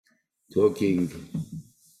talking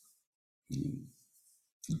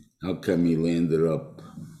how come he landed up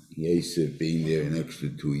Yosef being there an extra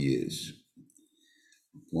 2 years.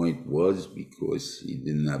 The point was because he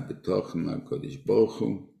didn't have B'tochen HaKadosh Baruch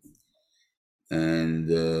Hu, and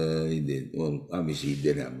he did. Well, obviously he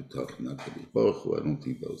did have B'tochen HaKadosh Baruch Hu. I don't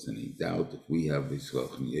think there was any doubt. If we have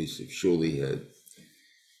B'tochen, Yosef surely had.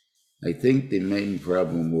 I think the main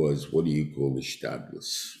problem was, what do you call the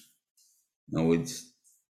shtadlus? Now, it's,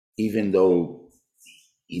 even though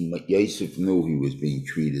Yosef knew he was being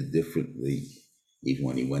treated differently, even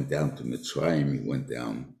when he went down to Mitzrayim, he went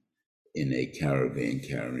down in a caravan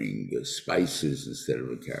carrying spices instead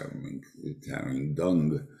of carrying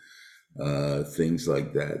dung, things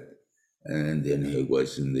like that. And then he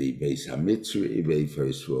was in the Beis HaMitzri,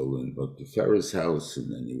 first of all in Dr. Ferrer's house,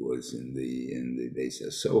 and then he was in the Beis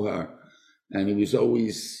HaSohar, and he was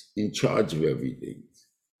always in charge of everything.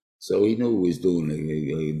 So he knew he was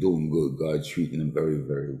doing good. God's treating him very,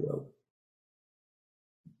 very well.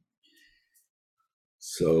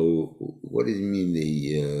 So what does he mean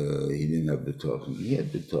he didn't have the B'tochen? He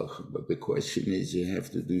had the B'tochen, but the question is, you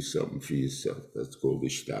have to do something for yourself. That's called the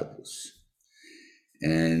shtadlus.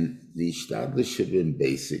 And the shtadlus should have been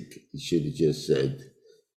basic. He should have just said,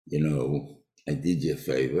 I did you a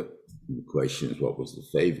favor. And the question is, what was the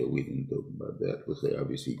favor? We didn't talk about that, because they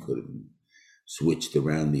obviously could have switched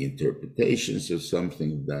around the interpretations of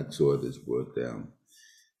something of that sort is brought down.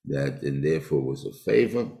 That, and therefore was a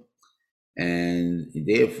favor. And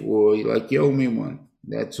therefore, like you owe me one.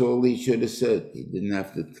 That's all he should have said. He didn't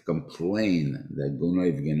have to complain that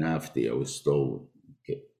Gunoiv Genafti, I was stolen.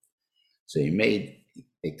 Okay. So he made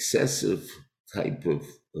excessive type of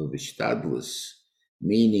ishtadlus,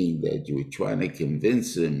 meaning that you were trying to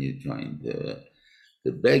convince him, you're trying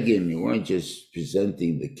to beg him, you weren't just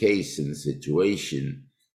presenting the case and the situation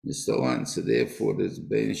and so on. So therefore, this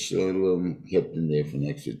Ben Sholom kept him there for an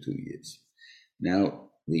extra 2 years. Now,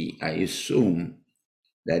 I assume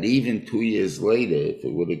that even 2 years later, if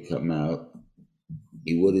it would have come out,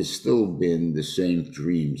 he would have still been the same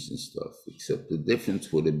dreams and stuff, except the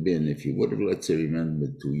difference would have been if he would have, let's say,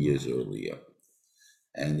 remembered 2 years earlier,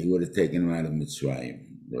 and he would have taken him out of Mitzrayim,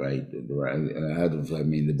 right? Out of,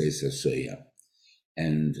 the Beis HaSohar,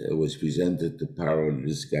 and it was presented to Paro,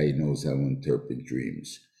 this guy knows how to interpret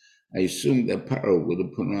dreams. I assume that Paro would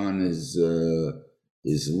have put on his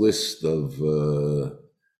list of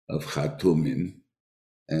Chatumim,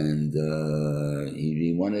 and he'd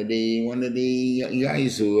be one of the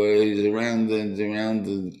guys who is around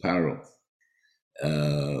the Paro.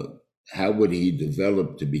 How would he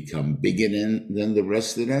develop to become bigger than the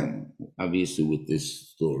rest of them? Obviously, with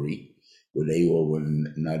this story, where they all were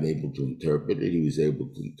not able to interpret it, he was able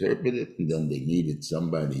to interpret it, and then they needed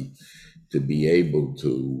somebody to be able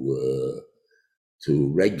to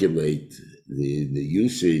regulate the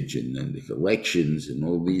usage and then the collections and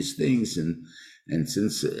all these things, and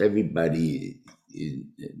since everybody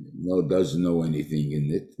doesn't know anything in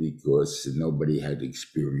it because nobody had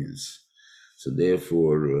experience, so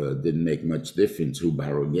therefore didn't make much difference who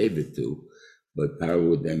Paro gave it to, but Paro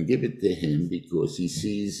would then give it to him because he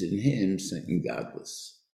sees in him something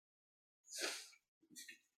godless.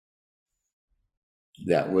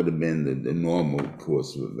 That would have been the normal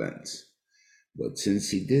course of events. But since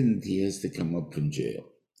he didn't, he has to come up from jail.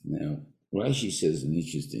 Now, Rashi says an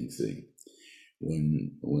interesting thing.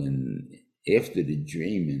 When after the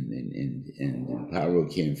dream and Paro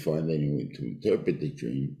can't find anyone to interpret the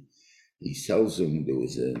dream, he tells him there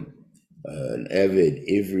was an Eved,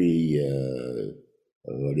 Ivri,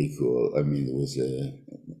 what do you call? There was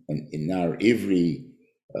an Inar Ivri,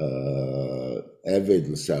 Eved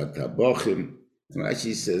L'sar Tabochim.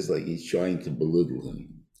 Rashi says like he's trying to belittle him.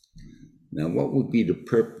 Now, what would be the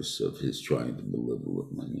purpose of his trying to belittle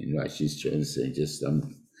him? Rashi's trying to say just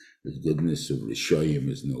the goodness of Rishoyim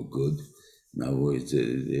is no good. In other words,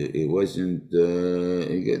 it wasn't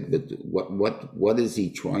good. But what is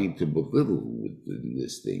he trying to belittle with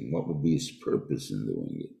this thing? What would be his purpose in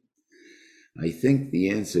doing it? I think the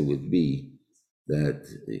answer would be that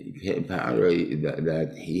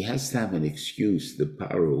that he has to have an excuse to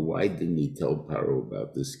Paro. Why didn't he tell Paro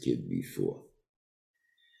about this kid before?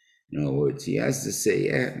 In other words, he has to say,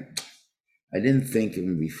 I didn't think of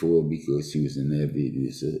him before because he was an Eved. He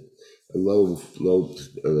was a low,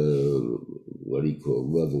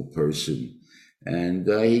 level person. And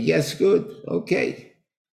he gets good, okay.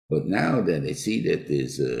 But now that I see that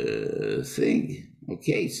there's a thing,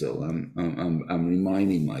 okay, so I'm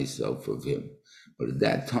reminding myself of him. But at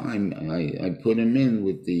that time, I put him in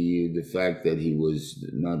with the fact that he was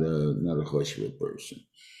not a Choshva person.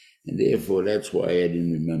 And therefore, that's why I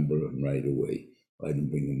didn't remember him right away. I didn't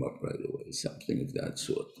bring him up right away, something of that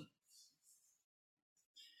sort.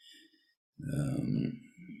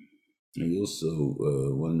 And also,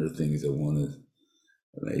 one of the things I wanted,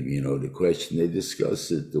 maybe, the question, they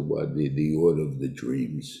discuss it, the order of the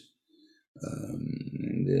dreams.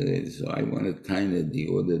 So I wanted kind of the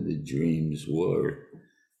order of the dreams were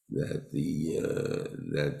that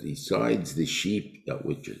that besides the sheep that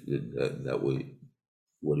were,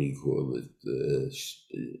 what do you call it,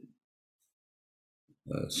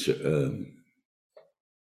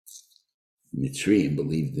 Mitzrayim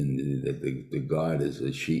believed in that the god is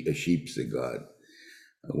a sheep. A sheep's a god.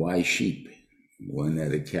 Why sheep? Why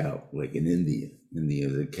not a cow? Like in India,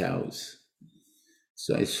 the cows.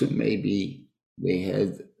 So I assume maybe they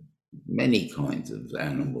had many kinds of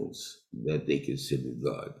animals that they considered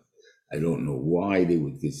God. I don't know why they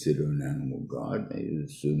would consider an animal God. I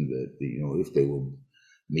assume that if they were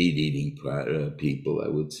meat-eating people, I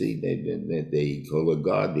would say that they call a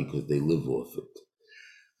God because they live off it.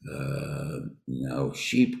 Now,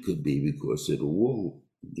 sheep could be because of the wool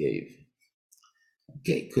gave.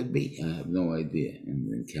 Okay, could be. I have no idea. And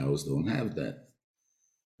then cows don't have that.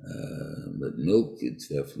 But milk, it's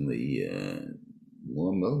definitely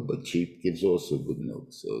more milk, but sheep gives also good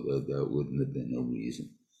milk. So that wouldn't have been a reason.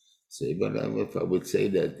 Say, but if I would say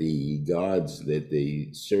that the gods that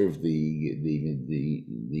they serve the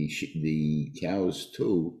cows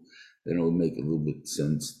too, then it would make a little bit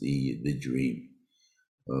sense the dream.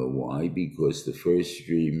 Why? Because the first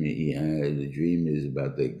dream he had, the dream is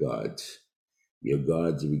about their gods. Your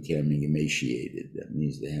gods are becoming emaciated. That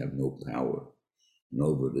means they have no power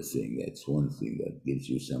over the thing. That's one thing that gives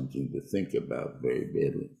you something to think about very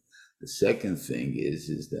badly. The second thing is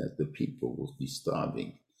that the people will be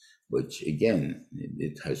starving, which again,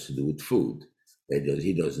 it has to do with food.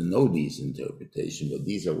 He doesn't know these interpretations, but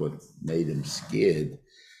these are what made him scared.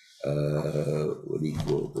 What do you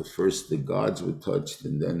call it? First the gods were touched,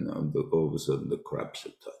 and then all of a sudden the crops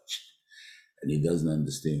are touched. And he doesn't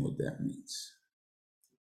understand what that means.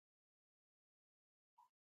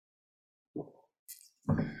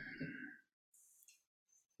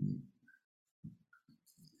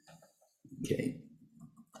 Okay.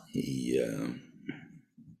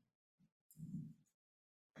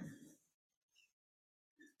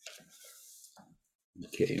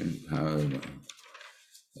 How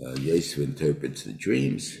Yosef interprets the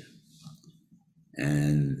dreams,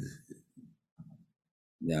 and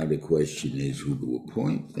now the question is who to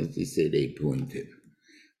appoint. As they say, they appoint him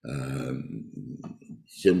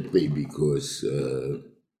simply because,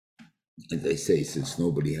 as I say, since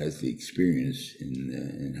nobody has the experience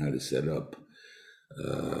in how to set up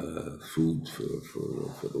food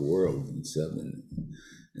for the world in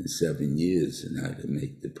 7 years, and how to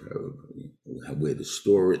make where to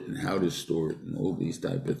store it and how to store it and all these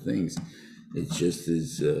type of things. It's just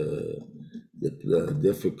as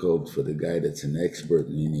difficult for the guy that's an expert,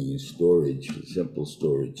 meaning in storage, simple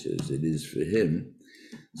storage, as it is for him.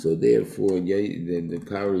 So therefore, the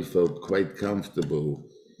Pari felt quite comfortable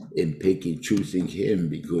in choosing him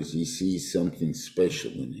because he sees something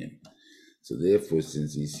special in him. So therefore,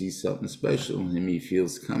 since he sees something special in him, he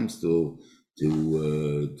feels comfortable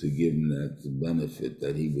to give him that benefit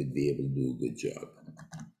that he would be able to do a good job.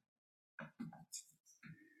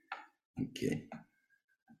 Okay.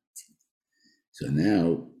 So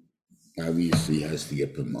now, obviously, he has to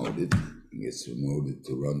get promoted. He gets promoted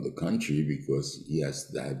to run the country because he has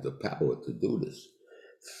to have the power to do this.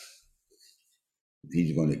 If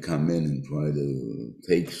he's going to come in and try to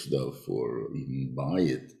take stuff or even buy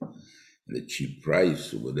it at a cheap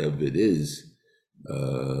price or whatever it is,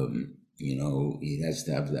 he has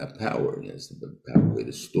to have that power. He has to have the power where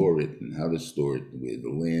to store it and how to store it, where the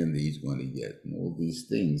land he's going to get, and all these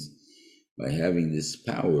things. By having this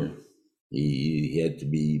power, he had to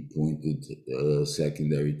be appointed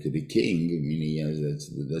secondary to the king. I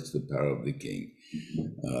mean, that's the power of the king.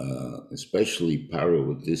 Especially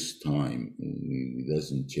Paro at this time, he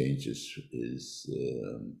doesn't change his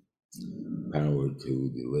power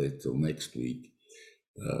till next week,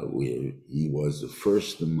 where he was the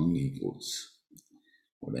first among equals.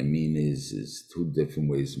 What I mean is two different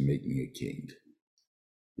ways of making a king.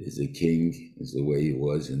 There's a king is the way he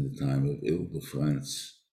was in the time of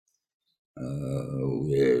Ile-de-France,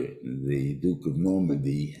 where the Duke of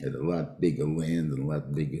Normandy had a lot bigger land and a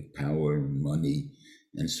lot bigger power and money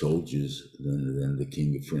and soldiers than the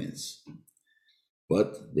King of France.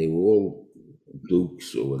 But they were all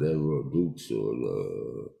dukes or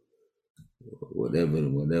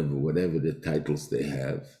whatever the titles they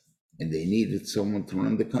have, and they needed someone to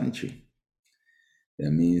run the country.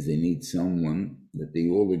 That means they need someone that they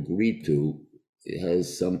all agree to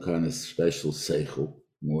has some kind of special seichel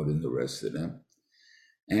more than the rest of them,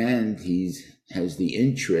 and has the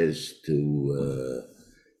interest to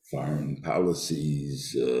foreign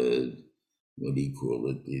policies. What do you call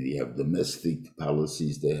it? You have domestic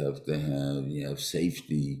policies they have to have. You have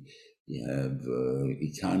safety. You have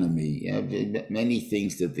economy. You have many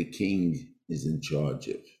things that the king is in charge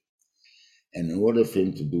of. And in order for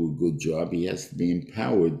him to do a good job, he has to be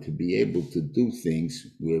empowered to be able to do things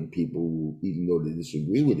where people, even though they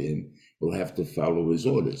disagree with him, will have to follow his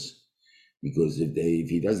orders. Because if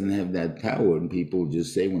he doesn't have that power, and people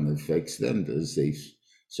just say when it affects them, they'll say,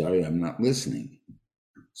 sorry, I'm not listening.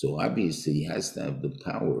 So obviously he has to have the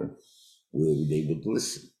power where they would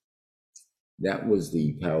listen. That was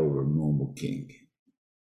the power of a normal king.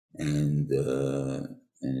 And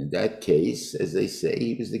in that case, as they say,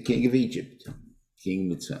 he was the king of Egypt, King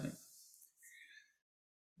Mitzrayim.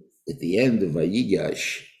 At the end of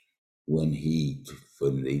Vayigash, when he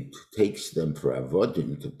takes them for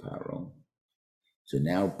avodim to Paro, so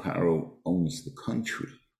now Paro owns the country.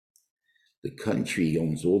 The country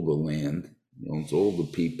owns all the land, owns all the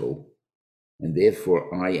people, and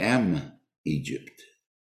therefore I am Egypt.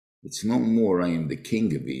 It's no more I am the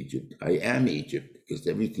king of Egypt. I am Egypt, because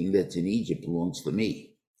everything that's in Egypt belongs to me.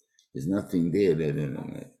 There's nothing there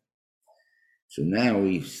that. So now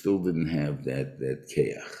he still didn't have that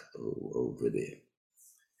keach over there.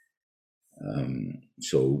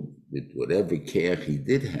 So with whatever keach he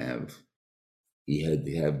did have, he had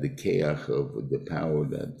to have the keach of the power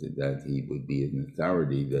that he would be an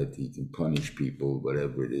authority, that he can punish people,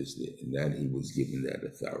 whatever it is, and that he was given that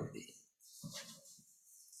authority.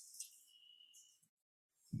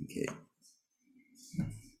 Okay.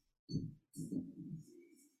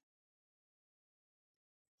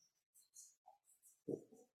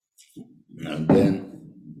 Now then,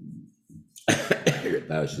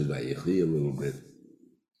 Parshas Vayechi a little bit.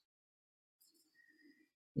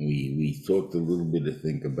 We talked a little bit, I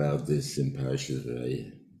think, about this in Parshas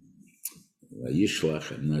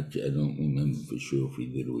Vayishlach. I don't remember for sure if we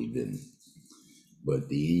did or we didn't. But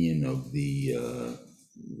the union of the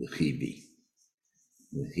Chivi.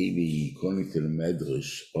 The Chivi, according to the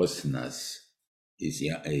Medrash, Osnas is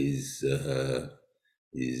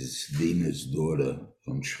Dina's daughter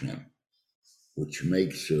from Shem, which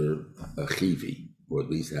makes her a Chivi, or at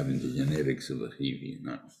least having the genetics of a Chivi,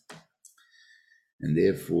 and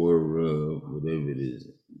therefore, whatever it is,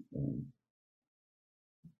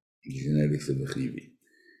 genetics of a Chivi,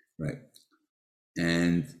 right?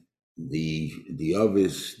 And the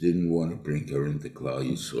others didn't want to bring her into Klal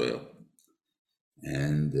Yisrael,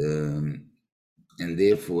 and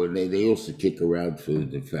therefore they also kick her out for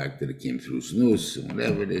the fact that it came through snus and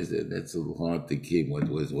whatever it is. That's a little hard to keep. What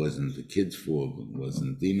wasn't the kid's fault, it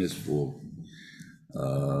wasn't Dina's fault.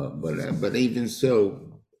 But even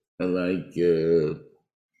so, like Chayv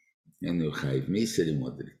Misa, he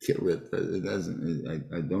wanted to kill it. It doesn't.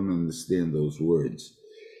 I don't understand those words.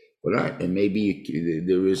 But and maybe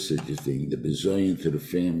there is such a thing. The bizoyan to the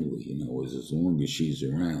family, is as long as she's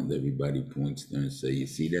around, everybody points to her and say, "You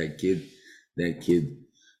see that kid? That kid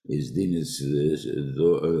is Dina's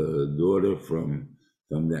daughter from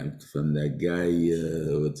that guy.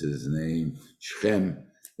 What's his name? Shechem,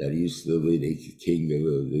 that used to be the king of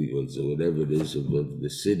whatever it is of the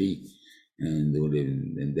city." And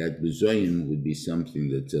that bizoyan would be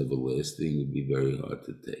something that's everlasting. Would be very hard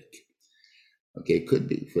to take. Okay, it could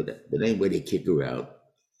be for that. But anyway, they kick her out,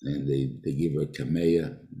 and they give her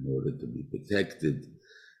kameya in order to be protected,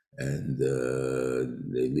 and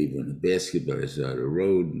they leave her in a basket by the side of the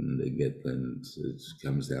road, and it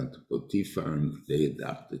comes down to Potiphar, and they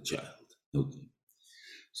adopt the child. Okay,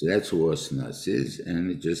 so that's who Osnas is, and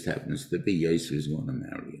it just happens to be Yosef is going to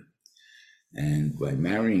marry her. And by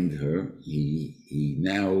marrying her, he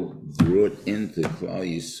now brought into Klal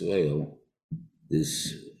Yisrael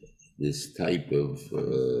this type of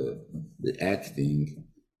the acting,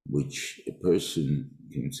 which a person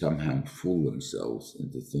can somehow fool themselves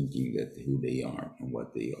into thinking that who they are and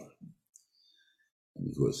what they are.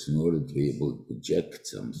 Because in order to be able to project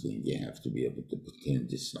something, you have to be able to pretend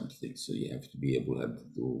to something. So you have to be able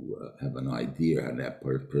to have an idea how that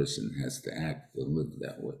person has to act and look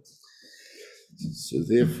that way. So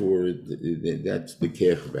therefore, that's the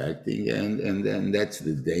care of acting, and then that's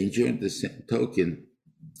the danger. The same token.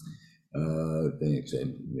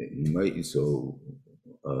 So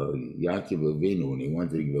Yaakov Avinu, when he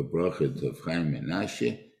wanted to give a bracha to Ephraim and Menashe,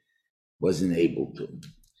 wasn't able to,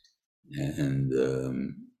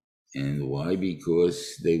 and why? Because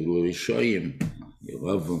they were Rishoyim,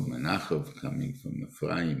 Yeravim and Achav coming from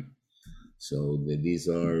Ephraim. So these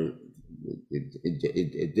are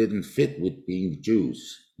it didn't fit with being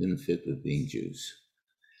Jews. Didn't fit with being Jews.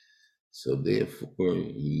 So therefore,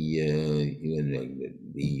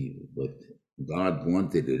 but God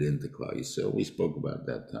wanted it into Klal Yisrael. We spoke about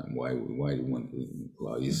that time why he wanted it in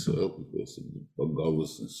Klal Yisrael, because of the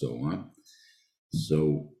Bagolus and so on.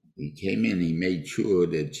 So he came in. He made sure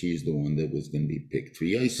that she's the one that was going to be picked for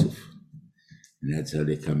Yosef. And that's how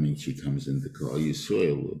she comes into Klal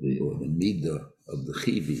Yisrael, or the midah of the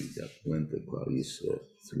chivi that went to Klal Yisrael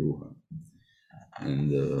through her.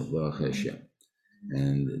 And Baruch Hashem.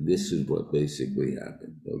 And this is what basically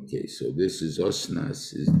happened. Okay, so this is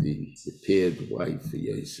Osnas, is the paired wife for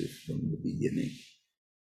Yosef from the beginning.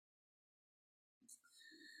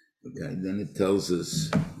 Okay, then it tells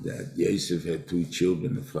us that Yosef had 2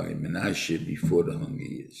 children of Menashe before the hunger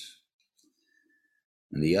years.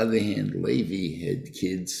 On the other hand, Levi had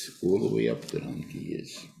kids all the way up to the hunger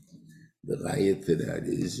years. The raya to that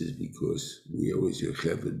is because we always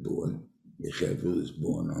Yocheved born. Yocheved was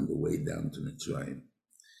born on the way down to Mitzrayim,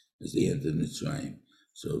 as they entered Mitzrayim.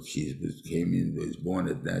 So if she was born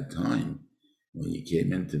at that time, when you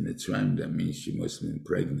came into Mitzrayim, that means she must have been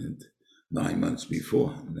pregnant 9 months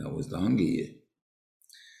before, and that was the hunger year.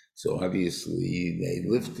 So obviously they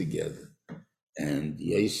lived together. And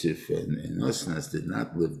Yosef and Osnas did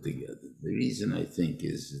not live together. The reason I think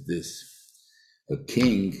is this: a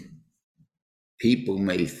king, people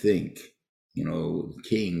may think,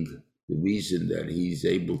 king, the reason that he's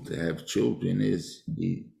able to have children is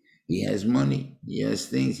he has money, he has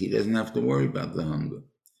things, he doesn't have to worry about the hunger.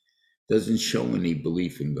 Doesn't show any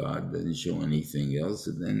belief in God, doesn't show anything else,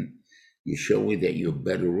 and then you show me that you're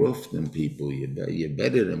better off than people, you're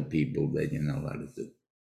better than people that you're not allowed to do.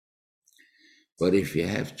 But if you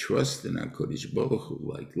have trust in HaKadosh Baruch Hu,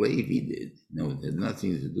 like Levi did, it had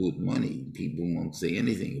nothing to do with money. People won't say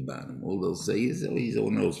anything about him. All they'll say is, he's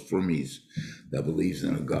one of those frummies that believes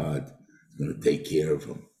in a God who's going to take care of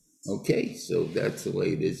him. Okay, so that's the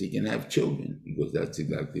way it is. He can have children, because that's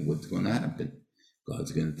exactly what's going to happen.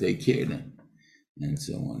 God's going to take care of them, and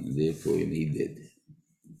so on. And therefore, he did.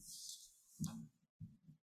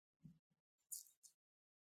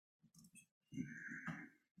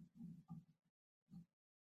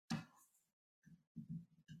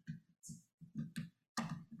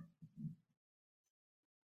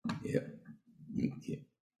 Yeah. Okay.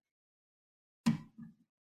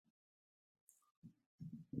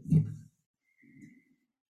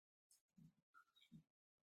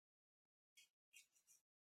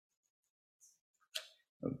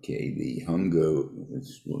 Okay, the hunger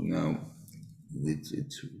is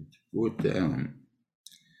it's brought down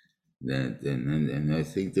that, and I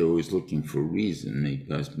think they're always looking for a reason,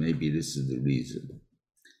 because maybe this is the reason.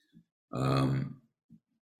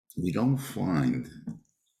 We don't find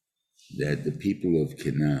that the people of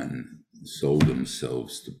Canaan sold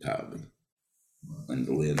themselves to Pali, and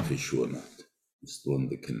the land for sure not. It's still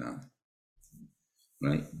under Canaan,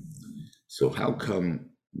 right? So how come,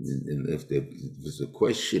 if there was a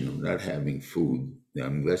question of not having food,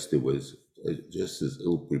 unless there was just as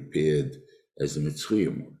ill-prepared as the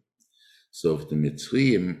Mitzrayim one? So if the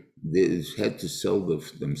Mitzrayim had to sell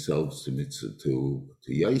themselves to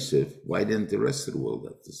Yosef, why didn't the rest of the world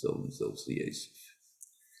have to sell themselves to Yosef?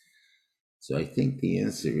 So I think the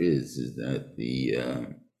answer is that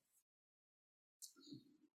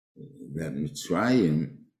that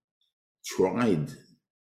Mitzrayim tried.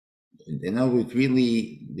 In other words,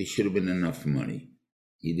 really, there should have been enough money.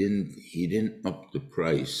 He didn't up the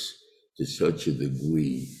price to such a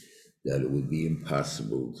degree that it would be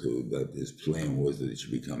impossible that his plan was that it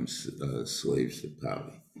should become slaves to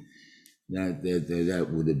Pali. That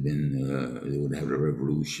would have been, they would have a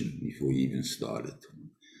revolution before he even started.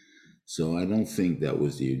 So I don't think that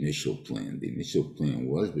was the initial plan. The initial plan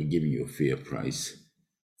was, we're giving you a fair price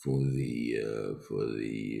for the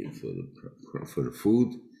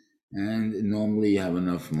food, and normally you have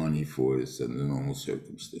enough money for it under normal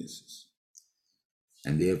circumstances.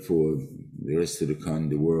 And therefore, the rest of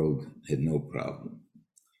the world had no problem.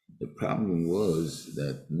 The problem was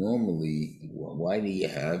that normally, why do you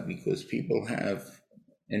have? Because people have,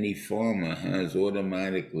 any farmer has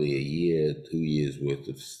automatically a year, 2 years worth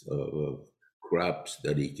of crops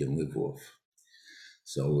that he can live off.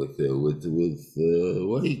 So with what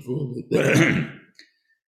do you call it?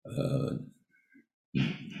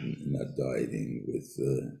 Not dieting, with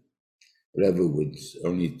whatever, with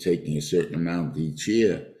only taking a certain amount each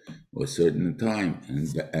year or a certain time,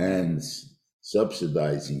 and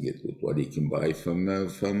subsidizing it with what he can buy from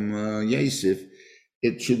Yosef,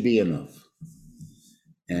 it should be enough.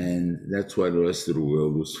 And that's why the rest of the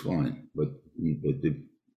world was fine. But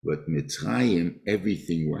Mitzrayim,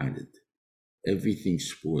 everything rotted. everything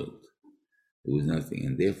spoiled. There was nothing,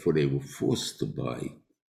 and therefore they were forced to buy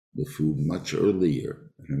the food much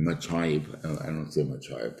earlier and a much higher. I don't say much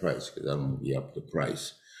higher price because I don't want to be up the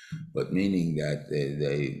price, but meaning that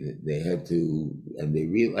they had to, and they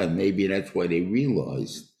realized maybe that's why they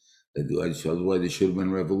realized that otherwise there should have been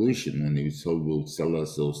a revolution when they were told we'll sell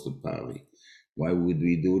ourselves to Pari. Why would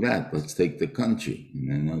we do that? Let's take the country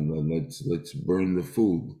and then let's burn the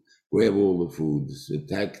food, grab all the foods,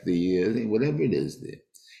 attack the whatever it is there.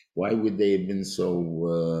 Why would they have been so?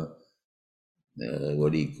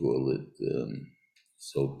 What do you call it?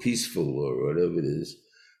 So peaceful or whatever it is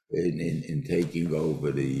in taking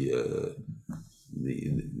over the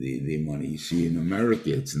money. You see, in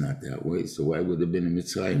America, it's not that way. So why would it have been in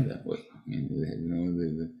Mitzrayim that way?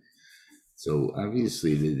 So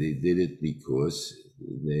obviously they did it because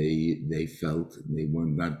they felt they were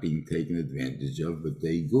not being taken advantage of, but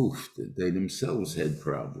they goofed. They themselves had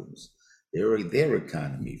problems. Their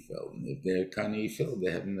economy fell, and if their economy fell,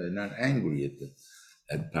 they're not angry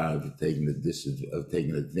at power for taking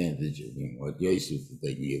taking advantage of him, or Yosef for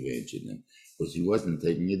taking advantage of them, because he wasn't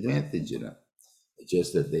taking advantage of them. It's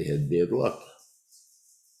just that they had bad luck.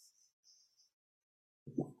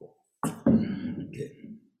 Okay.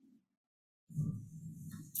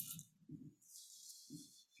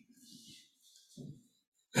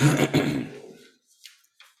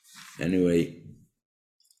 Anyway,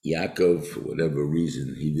 Yaakov, for whatever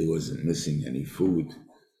reason, he wasn't missing any food.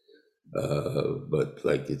 But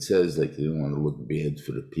like it says, like they don't want to look bad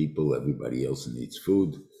for the people. Everybody else needs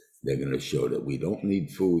food. They're going to show that we don't need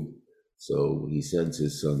food. So he sends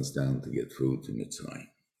his sons down to get food to Mitzrayim.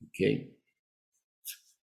 Okay.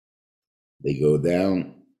 They go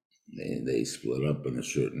down, and they split up in a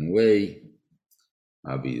certain way.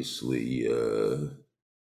 Obviously,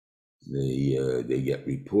 they get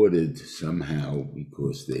reported somehow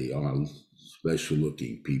because they are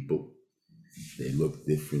special-looking people. They look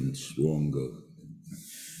different, stronger,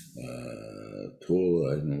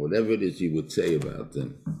 taller, I don't know, whatever it is you would say about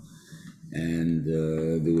them. And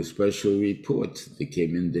there were special reports. They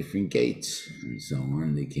came in different gates and so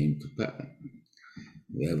on. They came to power.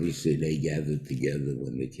 Obviously, they gathered together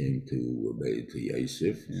when they came to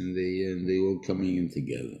Yosef, and they all coming in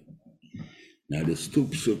together. Now, there's two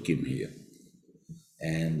psukim here.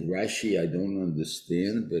 And Rashi, I don't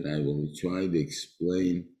understand, but I will try to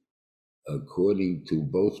explain according to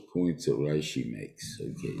both points that Rashi makes.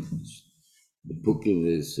 Okay. The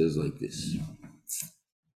psukim says like this.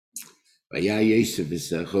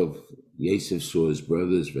 Yosef saw his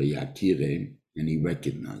brothers, and he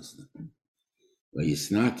recognized them.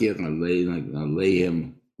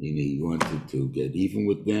 Aleihem, he wanted to get even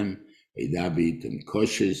with them. He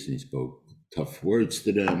cautious, and he spoke tough words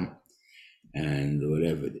to them, and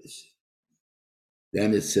whatever it is.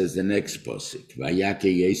 Then it says the next pasuk,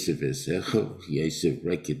 Vayake Yosef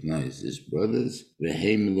recognized his brothers,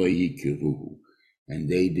 and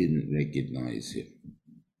they didn't recognize him.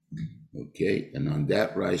 Okay, and on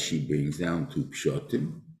that Rashi brings down two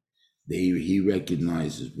pshatim. He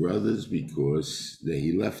recognized his brothers because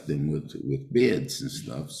he left them with beards and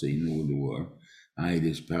stuff, so he knew who they were.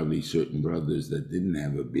 There's probably certain brothers that didn't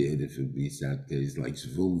have a beard. If it be that case, like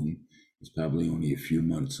Zvulun, was probably only a few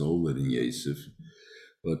months older than Yosef.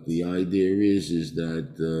 But the idea is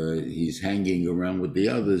that he's hanging around with the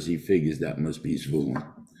others. He figures that must be Zvulun,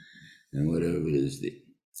 and whatever it is there.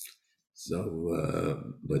 So,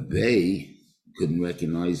 but they couldn't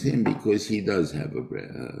recognize him because he does have a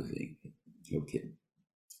thing. Okay.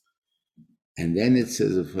 And then it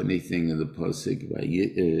says a funny thing in the pasuk.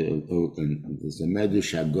 There's a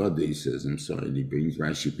medrash Haggadah. He says, I'm sorry.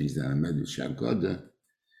 Rashi brings down a medrash Haggadah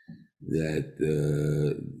that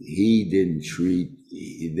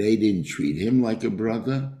they didn't treat him like a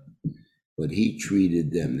brother, but he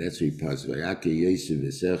treated them. That's what he pasuk.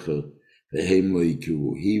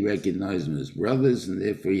 He recognized them as brothers, and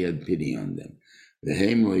therefore he had pity on them. They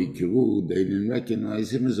didn't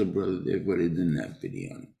recognize him as a brother, therefore they didn't have pity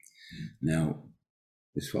on him. Now,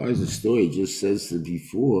 as far as the story just says that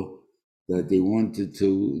before that he wanted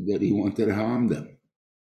to harm them,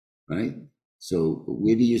 right? So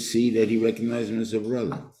where do you see that he recognized him as a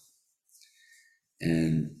brother?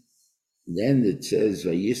 And then it says,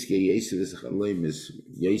 Yosef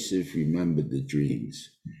remembered the dreams.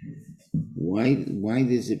 Why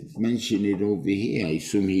does it mention it over here? I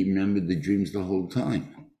assume he remembered the dreams the whole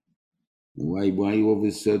time. Why all of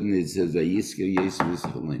a sudden it says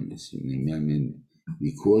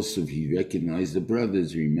because he recognized the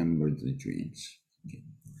brothers, remembered the dreams. Okay.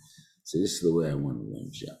 So this is the way I want to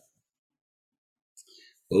learn Shah.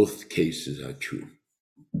 Both cases are true.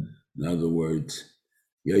 In other words,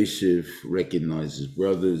 Yosef recognized his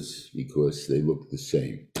brothers because they looked the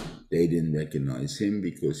same. They didn't recognize him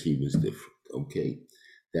because he was different. Okay,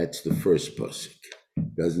 that's the first pasuk.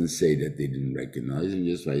 Doesn't say that they didn't recognize him.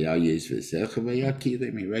 Just he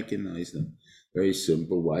recognized them. Very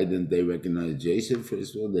simple. Why didn't they recognize Jason?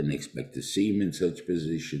 First of all, they didn't expect to see him in such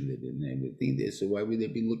position. They didn't have anything there. So why would they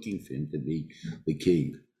be looking for him to be the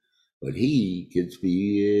king? But he could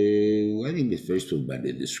be, I think it's first of all about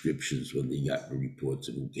the descriptions when they got the reports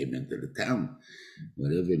of who came into the town.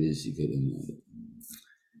 Whatever it is, you could know it.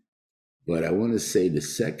 But I want to say the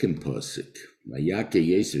second pasuk,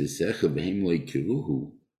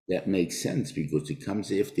 that makes sense because it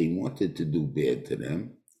comes after he wanted to do bad to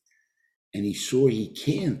them, and he saw he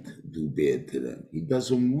can't do bad to them. He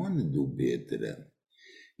doesn't want to do bad to them.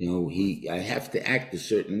 I have to act a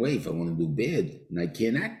certain way if I want to do bad, and I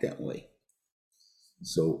can't act that way.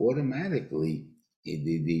 So automatically,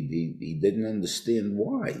 he didn't understand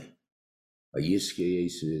why. You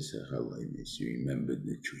remembered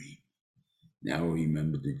the dream. Now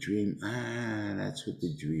remember the dream. That's what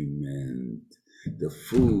the dream meant. The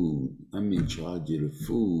food. I'm in charge of the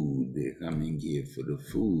food. They're coming here for the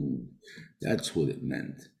food. That's what it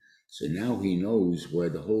meant. So now he knows why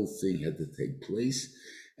the whole thing had to take place.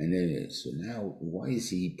 And then, so now, why is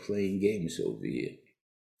he playing games over here?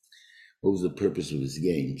 What was the purpose of his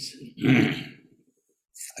games?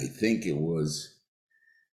 I think it was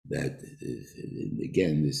that,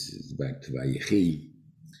 again, this is back to Vayechi.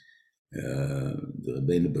 The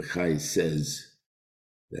Rebbeinu Bechai says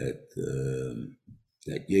that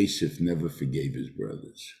Yosef never forgave his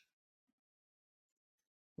brothers.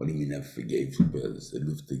 What do you mean never forgave his brothers? They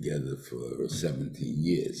lived together for 17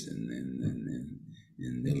 years and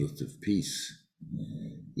they lived of peace.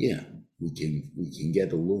 Yeah, we can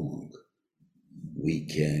get along. We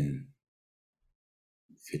can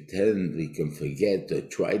pretend, we can forget or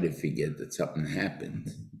try to forget that something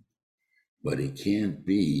happened. But it can't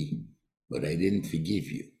be, but I didn't forgive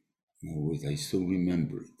you. In other words, I still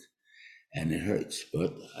remember it. And it hurts,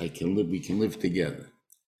 but we can live together.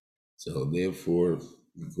 So therefore,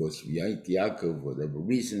 because Yaakov, whatever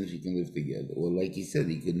reasons, we can live together. Or like he said,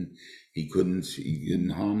 he couldn't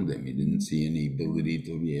harm them. He didn't see any ability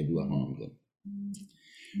to be able to harm them.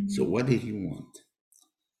 So what did he want?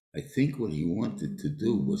 I think what he wanted to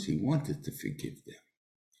do was he wanted to forgive them.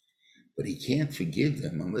 But he can't forgive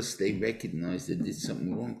them unless they recognize they did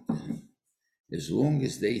something wrong to him. As long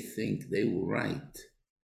as they think they were right,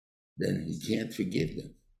 then he can't forgive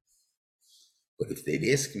them. But if they'd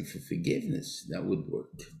ask him for forgiveness, that would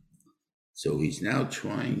work. So he's now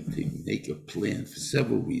trying to make a plan for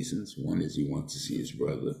several reasons. One is he wants to see his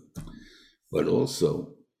brother, but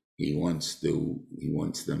also he wants them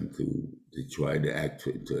to try to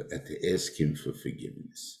ask him for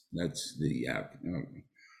forgiveness. That's and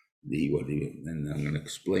I'm going to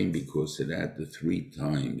explain because of that the 3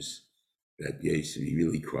 times that Yosef, he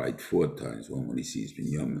really cried 4 times. One when he sees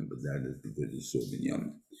Binyamin, but that is because he saw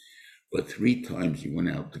Binyamin. But 3 times he went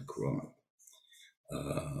out to cry.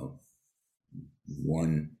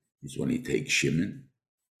 One is when he takes Shimon.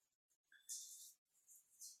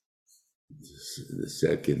 The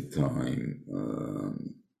second time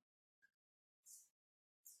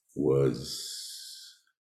was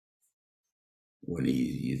when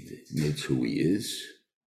he admits who he is.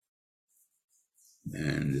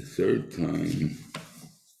 And the third time,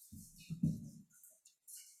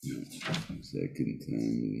 the second time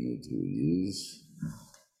he admits who he is.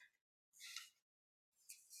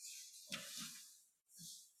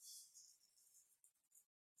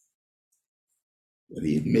 When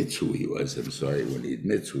he admits who he was, when he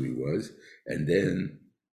admits who he was, and then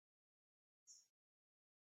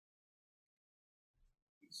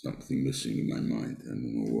something missing in my mind. I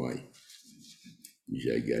don't know why.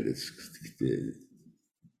 I got it.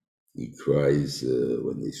 He cries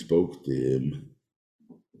when they spoke to him.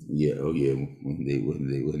 Yeah,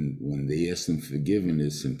 when they asked him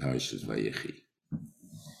forgiveness in Parshas Vayechi.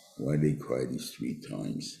 Why they cried these 3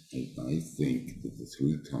 times? I think that the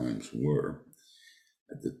 3 times were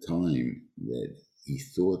at the time that he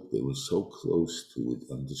thought they were so close to it,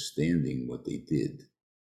 understanding what they did,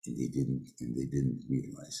 and they didn't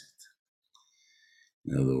realize it.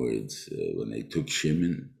 In other words, when they took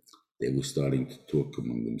Shimon, they were starting to talk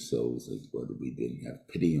among themselves like, "What, we didn't have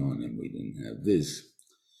pity on him, we didn't have this."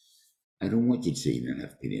 I don't want you to say you didn't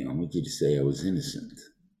have pity on him. I want you to say I was innocent.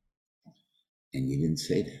 And you didn't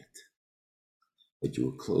say that. But you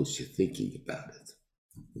were close, you're thinking about it,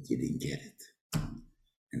 but you didn't get it.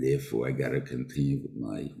 And therefore, I got to continue with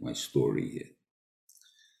my story here.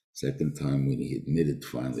 Second time when he admitted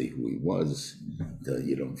finally who he was,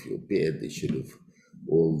 you don't feel bad. They should have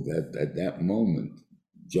all that at that moment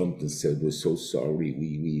jumped and said, "We're so sorry.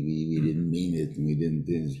 We didn't mean it. And we didn't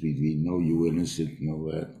this. We know you're innocent and all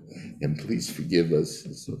that. And please forgive us."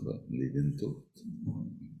 And so they didn't do it.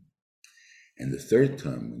 And the third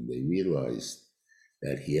time, when they realized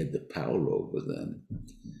that he had the power over them,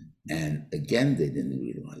 and again they didn't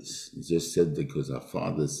realize. He just said, because our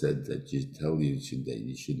father said that you tell you that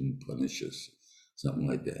you shouldn't punish us, something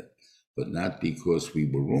like that, but not because we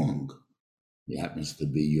were wrong. It happens to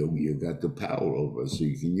be you got the power over us, so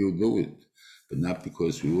you do it, but not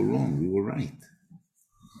because we were wrong. We were right,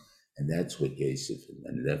 and that's what Yosef,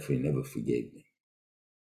 and therefore he never forgave me.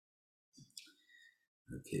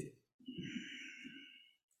 Okay.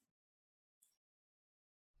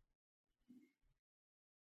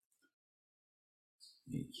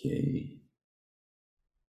 Okay.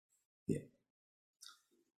 Yeah.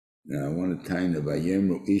 Now I want to tie in the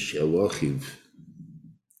Vayemru Ish Elochiv.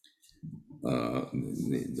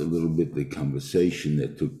 The little bit the conversation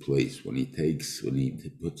that took place when he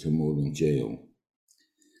puts them all in jail.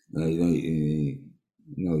 He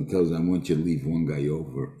tells them, "I want you to leave one guy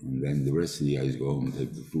over, and then the rest of the guys go home and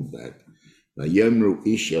take the food back." Vayemru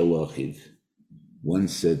Ish Elochiv. One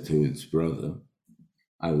said to his brother,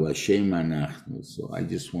 "Al Hashem Anachnu." So I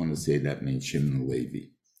just want to say that means Shimon Levi,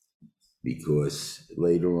 because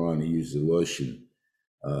later on he used the lotion.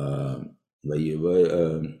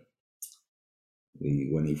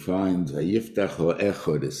 When he finds Yiftach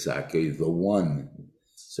Echad Esaka, the one,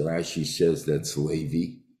 so Rashi says that's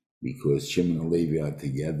Levi, because Shimon and Levi are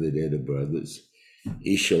together, they're the brothers.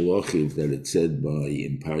 Ishalochiv, that it said by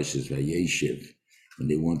in Parshas Vayeshev, when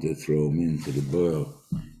they want to throw him into the bar,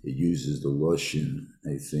 it uses the Loshin,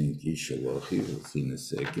 I think, Ishalochiv. We'll see in a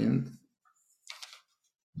second.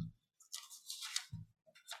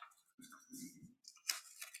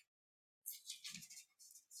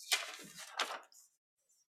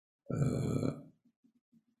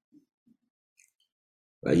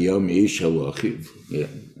 Vayom Ish Halachiv, yeah,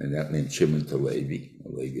 and that meant Shimon to Levi,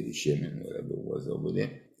 or Levi to Shimon, whatever it was over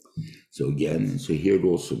there. So again, so here it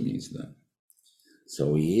also means that.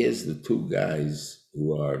 So here's the two guys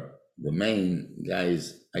who are the main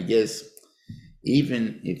guys, I guess,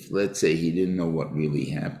 even if, let's say, he didn't know what really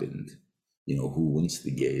happened, who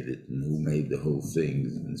instigated and who made the whole thing,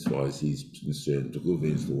 and as far as he's concerned,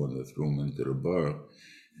 Reuven is the one that threw him into the bar.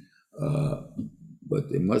 But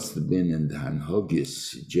there must have been in the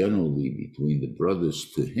Hanhogis, generally between the brothers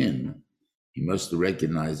to him, he must have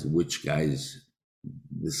recognized which guys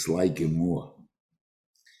dislike him more.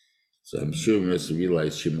 So I'm sure he must have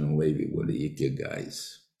realized Shimon and Levi were the Ikka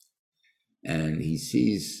guys. And he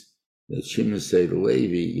sees that Shimon say to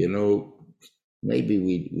Levi, maybe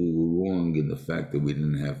we were wrong in the fact that we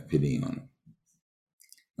didn't have pity on him.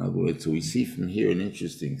 In other words, so we see from here an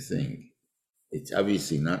interesting thing. It's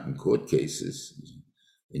obviously not in court cases.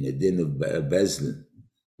 In a din of Bezdin,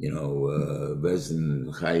 Bezdin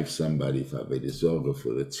chayiv somebody for Avedisova,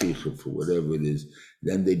 for the tzricha, for whatever it is,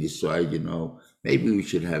 then they decide, maybe we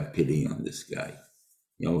should have pity on this guy.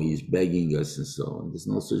 He's begging us and so on. There's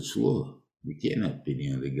no such law. You can't have pity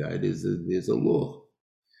on the guy. There's a law,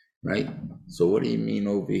 right? So what do you mean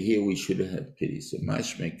over here we should have pity? So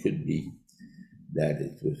mashma could be that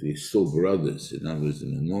if we're still brothers, in other words,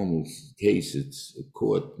 in a normal case, it's a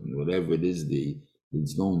court, and whatever it is,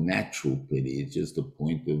 there's no natural pity. It's just a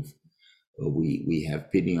point of we have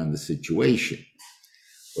pity on the situation.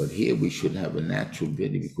 But here we should have a natural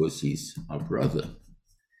pity because he's our brother.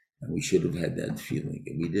 And we should have had that feeling.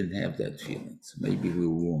 And we didn't have that feeling. So maybe we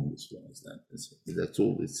were wrong as far as that. That's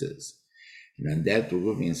all it says. And on that, the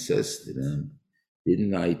Reuven says to them,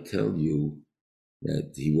 didn't I tell you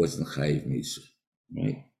that he wasn't Chayiv Misa?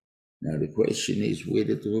 Right? Now the question is, where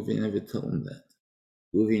did Reuven ever tell him that?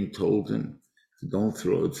 Reuven told him, don't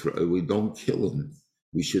we don't kill him.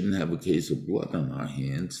 We shouldn't have a case of blood on our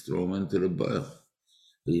hands, throw him into the bar.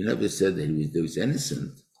 But he never said that he was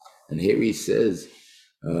innocent. And here he says,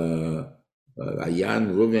 don't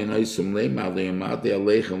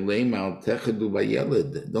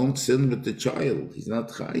sin with the child. He's not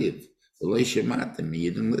chayiv.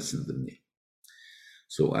 You didn't listen to me.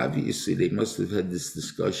 So obviously they must have had this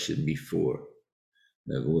discussion before.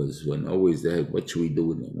 That was when always they had, what should we do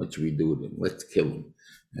with him? What should we do with him? Let's kill him.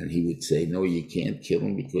 And he would say, no, you can't kill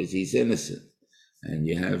him because he's innocent. And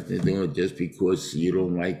you have to do it just because you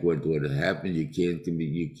don't like what happened. You can't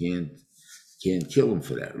kill him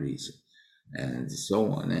for that reason. And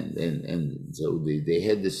so on. And so they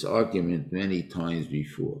had this argument many times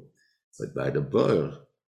before. But by the bar,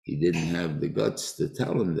 he didn't have the guts to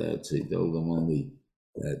tell him that. So he told them only,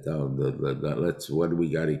 what do we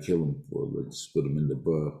got to kill him for? Let's put him in the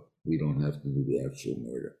bar We don't have to do the actual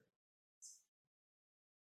murder.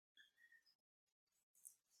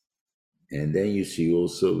 And then you see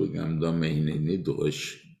also the Gamdame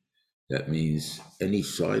Nidrosh. That means any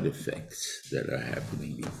side effects that are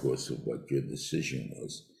happening because of what your decision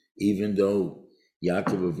was. Even though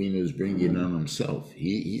Yaakov Avinu is bringing it on himself,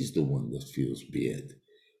 he's the one that feels bad,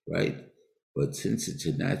 right? But since it's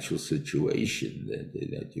a natural situation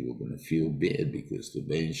that you were going to feel bad because the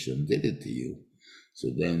Ben Shem did it to you, so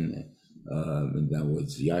then, in other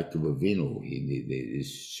words, Yaakov Avinu,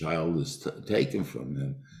 his child is taken from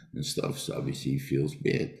him and stuff. So obviously he feels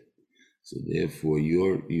bad. So therefore,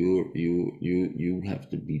 you have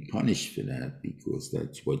to be punished for that because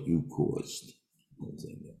that's what you caused.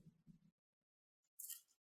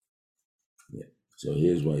 Yeah. So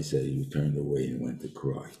here's why I say you turned away and went to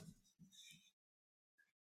cry.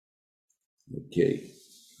 Okay.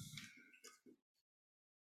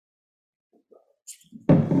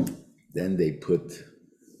 Then he puts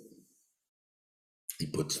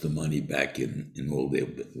the money back in all their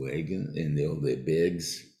wagons, in all their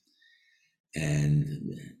bags.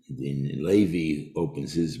 And then Levi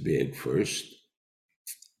opens his bag first,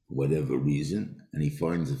 for whatever reason, and he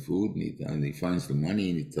finds the food, and he finds the money,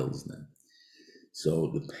 and he tells them.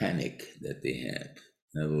 So the panic that they had,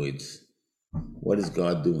 in other words, what is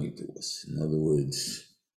God doing to us? In other words,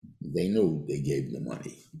 they knew they gave the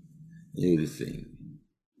money. They knew the thing.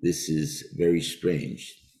 This is very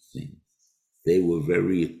strange thing. They were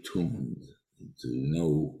very attuned to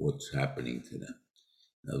know what's happening to them.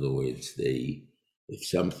 In other words, if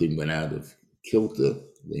something went out of kilter,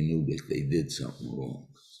 they knew that they did something wrong.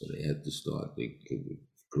 So they had to start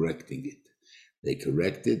correcting it. They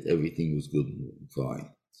corrected, everything was good and fine.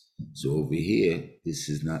 So over here, this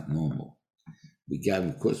is not normal.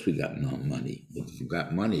 Of course we got no money, but if you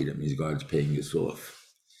got money, that means God's paying us off.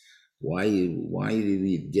 Why did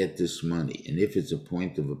we get this money? And if it's a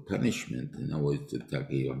point of a punishment, in other words,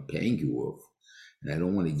 I'm paying you off, and I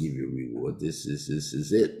don't want to give you a reward, this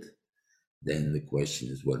is it. Then the question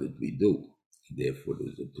is, what did we do? Therefore,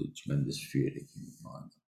 there's a tremendous fear that came upon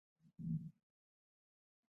them.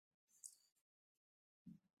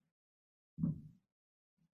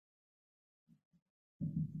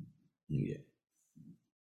 Yeah.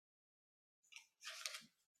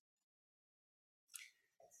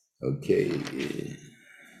 Okay.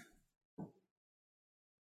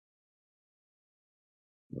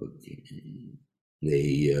 Okay.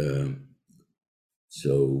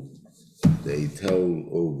 So they tell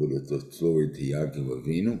over the story to Yaakov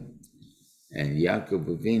Avinu, and Yaakov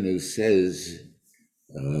Avinu says,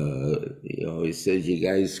 he says, you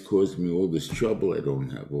guys caused me all this trouble. I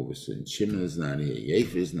don't have all of a sudden Shimon is not here,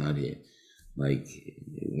 Yef is not here. Like,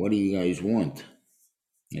 what do you guys want?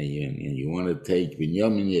 And you want to take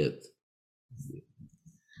Binyamin yet?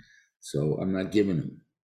 So I'm not giving him.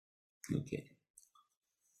 Okay.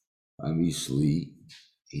 Obviously,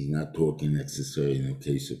 he's not talking necessarily in a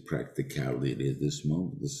case of practicality at this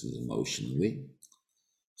moment. This is emotionally.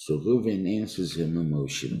 So Reuven answers him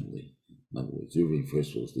emotionally. In other words, Reuven,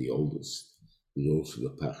 first of all, is the oldest. He's also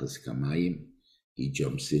the Parshas Kamayim. He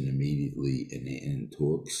jumps in immediately and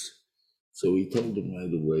talks. So he told him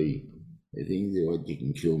right away, I think that you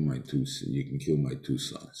can kill my two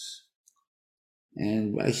sons.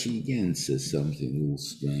 And Rashi again says something a little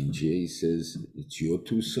strange here. He says, it's your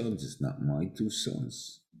two sons, it's not my two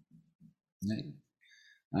sons.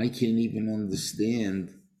 I can't even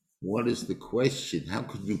understand what is the question. How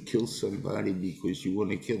could you kill somebody because you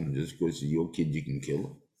want to kill him? Just because it's your kid, you can kill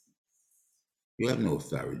him? You have no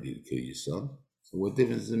authority to kill your son. So what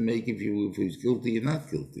difference does it make if he's guilty or not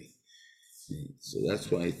guilty? So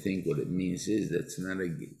that's why I think what it means is that's not a.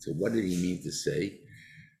 So what did he mean to say?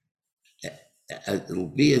 It'll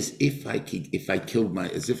be as if I kill my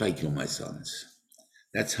sons.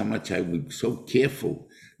 That's how much I would be so careful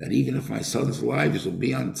that even if my sons' lives will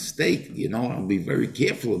be on stake, I'll be very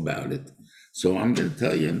careful about it. So I'm going to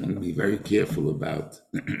tell you, I'm going to be very careful about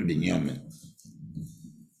Binyamin.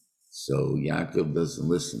 So Yaakov doesn't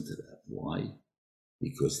listen to that. Why?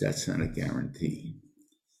 Because that's not a guarantee.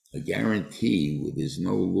 A guarantee where there's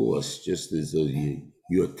no loss, just as though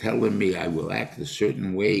you're telling me I will act a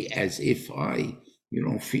certain way as if you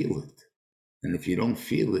don't feel it. And if you don't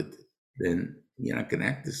feel it, then you're not going to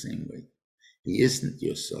act the same way. He isn't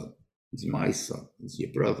your son. He's my son. He's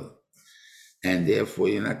your brother. And therefore,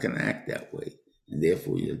 you're not going to act that way. And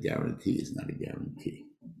therefore, your guarantee is not a guarantee.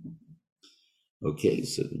 Okay,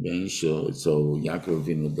 so Yaakov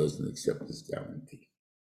Avinu doesn't accept this guarantee.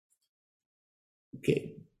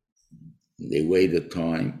 Okay. They wait a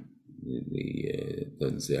time. It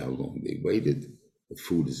doesn't say how long they waited. The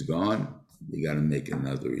food is gone. they got to make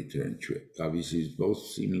another return trip. Obviously, it's both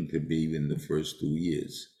seeming to be in the first 2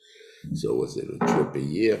 years. So was it a trip a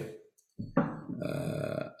year?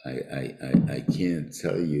 I can't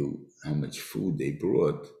tell you how much food they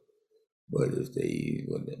brought, but if they,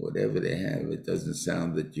 whatever they have, it doesn't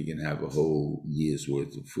sound that you can have a whole year's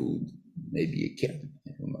worth of food. Maybe you can,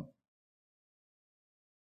 I don't know.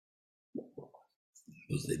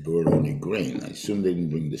 Because they brought only grain. I assume they didn't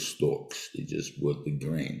bring the stalks, they just brought the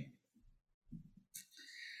grain.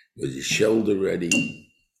 Was it shelled already?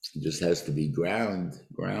 It just has to be ground.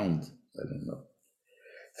 I don't know.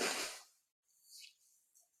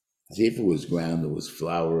 See, if it was ground, there was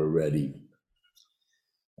flour already.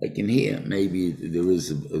 I can hear maybe there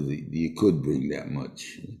is you could bring that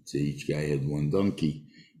much. So each guy had one donkey.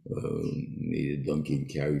 A donkey can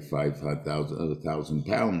carry 5,000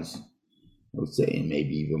 pounds. I would say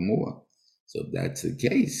maybe even more. So if that's the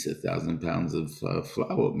case, 1,000 pounds of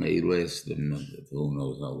flour may last them who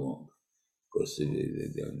knows how long. Of course,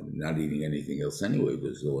 they're not eating anything else anyway.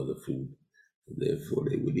 There's no other food. So therefore,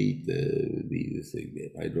 they would eat the thing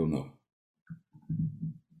there. I don't know.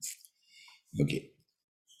 Okay.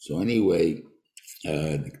 So anyway,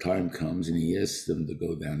 the time comes and he asks them to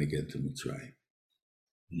go down again to Mitzrayim.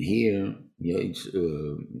 And here,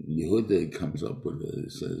 Yehuda comes up with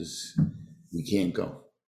it, says, we can't go.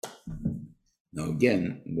 Now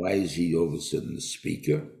again, why is he all of a sudden the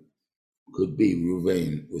speaker? Could be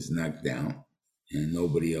Reuven was knocked down and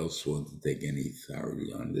nobody else wanted to take any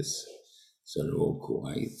authority on this. So they're all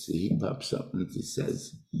quiet. So he pops up and he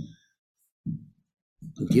says,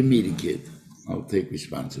 give me the kid. I'll take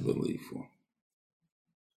responsibility for him.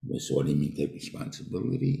 So what do you mean take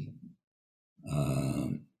responsibility?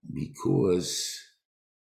 Because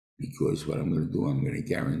what I'm going to do, I'm going to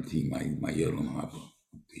guarantee my Yolom Haba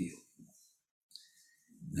to you.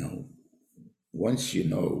 Now, once you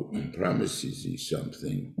know and promises you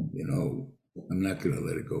something, I'm not going to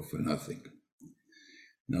let it go for nothing.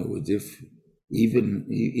 Now, if even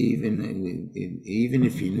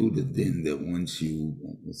if you knew the din that once you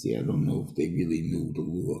see, I don't know if they really knew the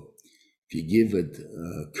law. If you give it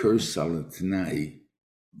a curse al t'nai,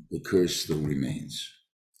 the curse still remains.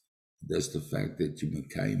 That's the fact that you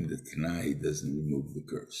Mikaitz the t'nai doesn't remove the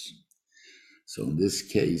curse. So in this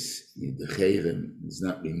case, the Cherem is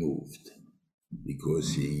not removed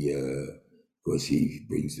because he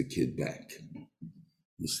brings the kid back.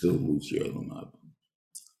 You still lose your Elam.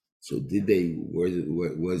 So did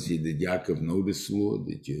Yaakov know this law?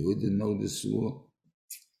 Did Yehuda know this law?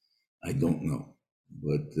 I don't know.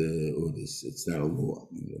 But, it's not a law,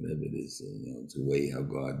 whatever it is, it's a way how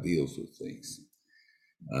God deals with things.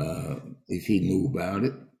 If he knew about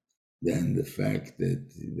it, then the fact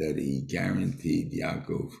that he guaranteed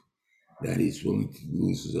Yaakov that he's willing to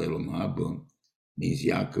lose his Elam Haba means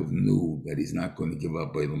Yaakov knew that he's not going to give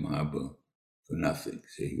up Elam Haba for nothing.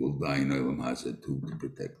 So he will die in Elam Haba too to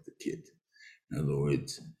protect the kid. In other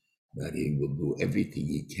words, that he will do everything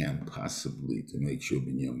he can possibly to make sure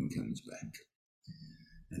Binyamin comes back.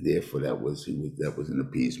 And therefore that was an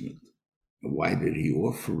appeasement. And why did he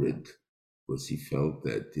offer it? Because he felt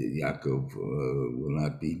that Yaakov will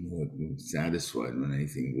not be more satisfied with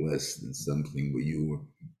anything less than something where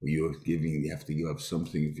you're giving. You have to give up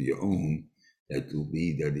something for your own that will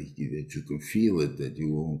be that you can feel it, that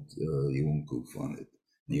you won't goof on it.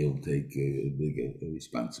 You'll take a bigger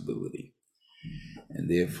responsibility, and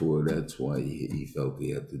therefore that's why he felt he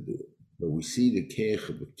had to do it. But we see the keich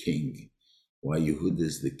of a king. Why Yehuda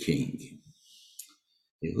is the king?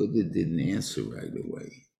 Yehuda didn't answer right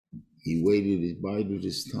away. He bided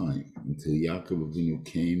his time until Yaakov Avinu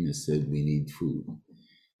came and said, we need food.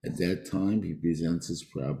 At that time, he presents his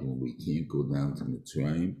problem. We can't go down to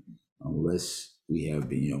Mitzrayim unless we have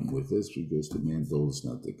Binyam with us, because the man told us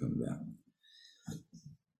not to come down.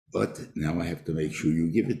 But now I have to make sure you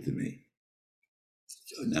give it to me.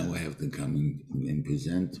 So now I have to come and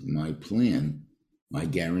present my plan, my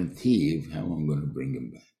guarantee of how I'm going to bring him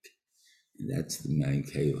back. And that's the main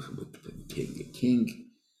keich with the king. The king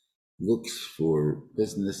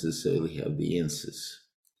doesn't necessarily have the answers.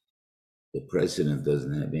 The president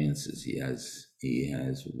doesn't have answers. He has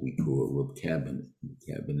what we call a cabinet.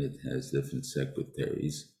 The cabinet has different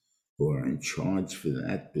secretaries who are in charge for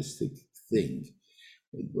that specific thing.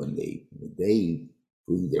 When they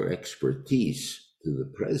bring their expertise to the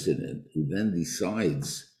president, who then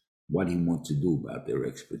decides what he wants to do about their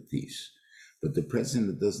expertise. But the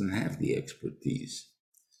president doesn't have the expertise.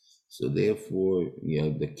 So therefore,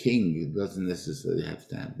 the king doesn't necessarily have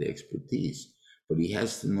to have the expertise, but he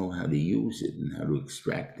has to know how to use it and how to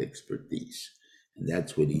extract expertise. And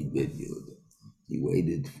that's what he did, Yehuda. He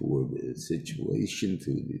waited for the situation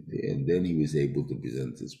and then he was able to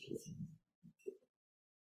present his plan.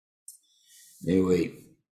 Anyway,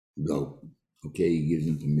 go. Okay, he gives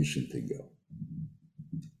him permission to go.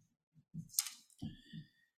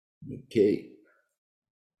 Okay.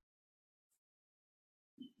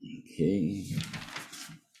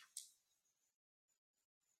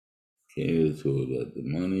 Okay, so about the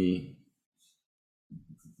money.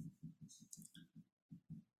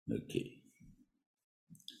 Okay.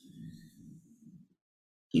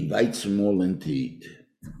 He invites them all in to eat.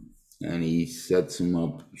 And he sets them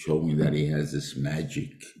up, showing that he has this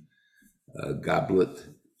magic goblet.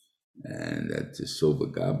 And that's a silver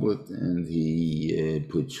goblet. And he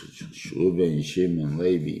puts Reuven, Shimon,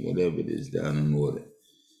 Levi, whatever it is, down in order.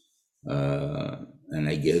 And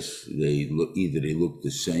I guess either they look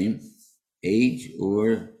the same age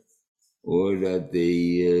or that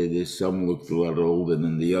they some looked a lot older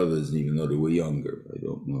than the others, even though they were younger. I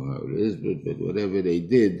don't know how it is, but whatever they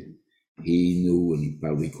did, he knew, and he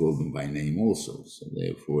probably called them by name also. So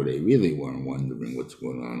therefore, they really weren't wondering what's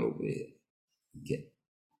going on over here. Okay.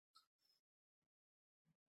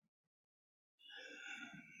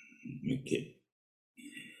 Okay.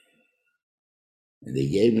 And they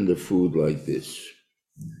gave him the food like this.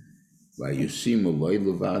 They he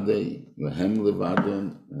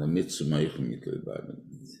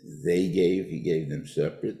gave them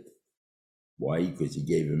separate. Why? Because he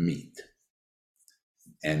gave them meat.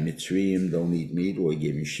 And Mitzrayim don't eat meat, or he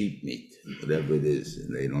gave them sheep meat, whatever it is,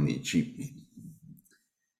 and they don't eat sheep meat.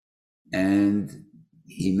 And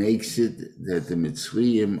he makes it that the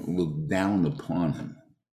Mitzrayim look down upon him.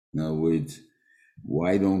 In other words,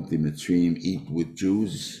 why don't the Mitzrayim eat with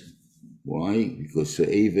Jews? Why? Because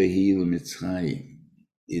Mitzrayim.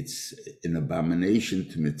 It's an abomination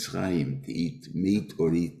to Mitzrayim to eat meat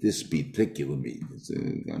or eat this particular meat.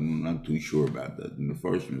 I'm not too sure about that. In the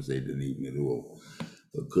first ones, they didn't eat it at all.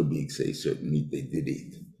 It could be, say, certain meat they did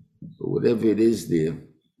eat. But whatever it is there,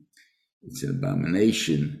 it's an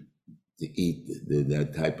abomination to eat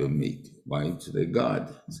that type of meat. Why? It's their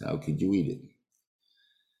God. So how could you eat it?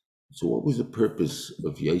 So what was the purpose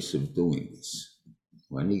of Yosef doing this?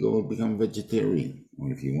 Why didn't he go and become vegetarian?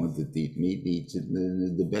 Or if he wanted to eat meat, he eats it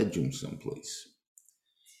in the bedroom someplace.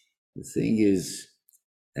 The thing is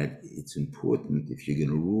that it's important if you're going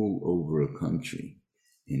to rule over a country.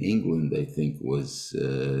 In England, I think,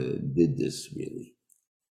 did this really.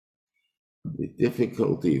 The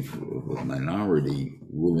difficulty of a minority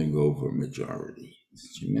ruling over a majority.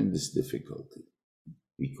 It's tremendous difficulty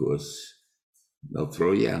because they'll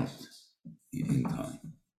throw you out in time.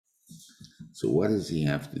 So what does he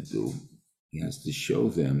have to do? He has to show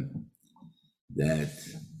them that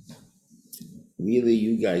really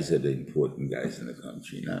you guys are the important guys in the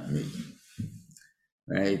country, not me.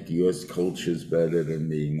 Right? Your culture is better than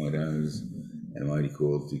me, what else? And why do you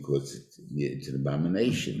call it? Because it's an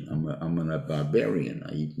abomination. I'm a barbarian.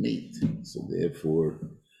 I eat meat. So therefore,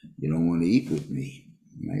 you don't want to eat with me.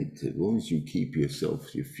 Right? As long as you keep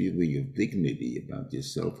yourself, your feeling of dignity about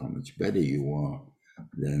yourself, how much better you are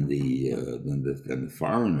than the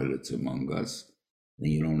foreigner that's among us,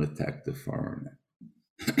 then you don't attack the foreigner.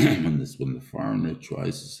 when the foreigner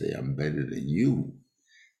tries to say, I'm better than you,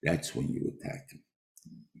 that's when you attack him.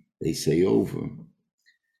 They say over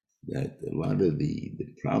that a lot of the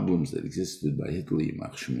problems that existed by Hitler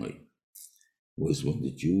was when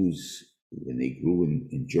the Jews, when they grew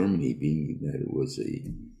in Germany, being that it was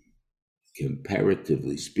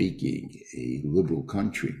comparatively speaking, a liberal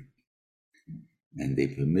country, and they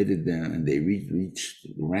permitted them, and they reached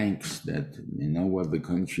ranks that in no other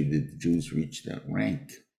country did the Jews reach that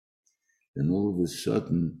rank. Then all of a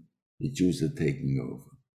sudden, the Jews are taking over.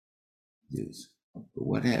 Jews. But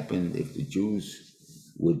what happened if the Jews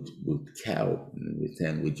would cow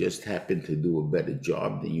and would just happen to do a better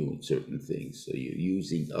job than you in certain things? So you're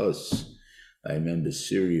using us. I remember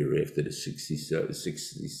Syria after the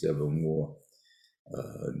 67 war.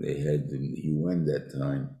 They had the UN that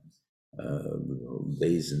time,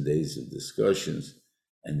 days and days of discussions,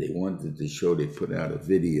 and they wanted to show, they put out a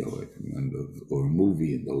video, I remember, or a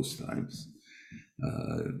movie in those times,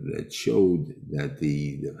 that showed that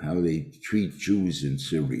how they treat Jews in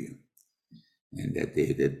Syria, and that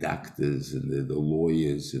they're the doctors and the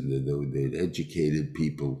lawyers and the educated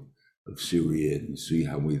people of Syria, and see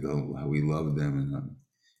how we love them. And of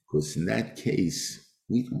course, in that case,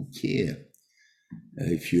 we don't care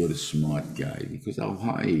if you're the smart guy, because I'll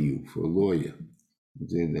hire you for a lawyer.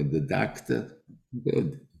 The doctor,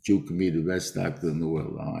 good. You can be the best doctor in the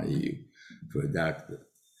world. I'll hire you for a doctor.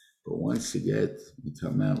 But once we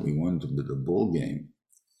come out, we want to do the ball game,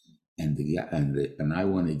 and I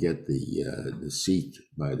want to get the seat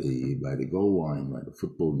by the goal line, by the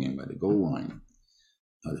football game, by the goal line,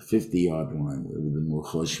 the 50-yard line, with the more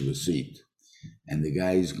choshev seat, and the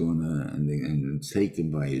guy's and it's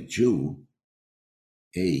taken by a Jew.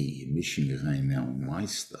 Hey, mission right now on my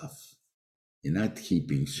stuff. You're not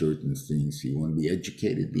keeping certain things. You want to be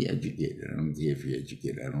educated, be educated. I don't care if you're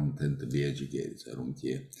educated. I don't intend to be educated, so I don't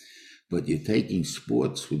care. But you're taking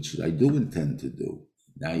sports, which I do intend to do.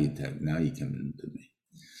 Now you come into me.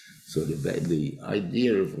 So the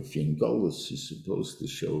idea of a fingolis is supposed to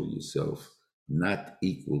show yourself not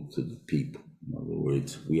equal to the people. In other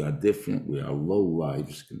words, we are different. We are low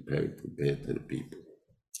lives compared to the people.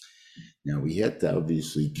 Now we had to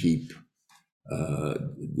obviously keep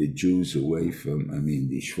the Jews away from,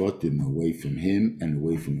 the Shvatim away from him and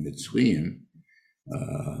away from the Tzriim.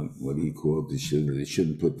 What do you call it? They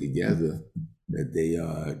shouldn't put together that they're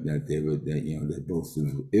both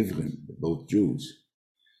Ivrim, they're both Jews.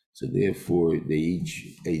 So therefore, they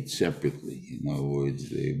each ate separately. In other words,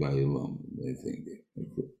 they by alone. They think they.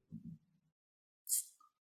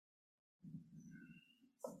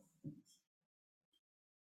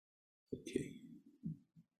 Okay.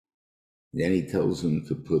 Then he tells them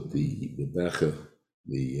to put the becher,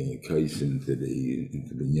 the kais into the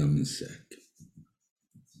yamin sack.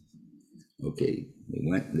 Okay, they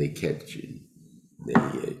went and they catch him. They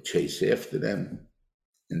chase after them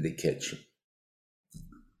and they catch him.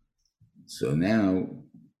 So now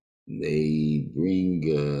they bring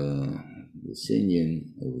the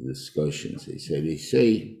Sinyan of discussions. They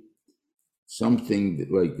say something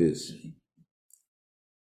like this.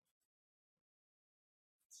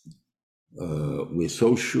 We're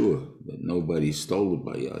so sure that nobody stole it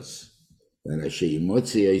by us that I say,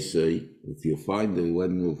 if you find the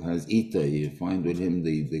one who has Ita, you find with him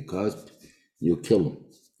the cusp, you kill him.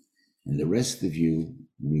 And the rest of you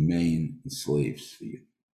remain slaves for you.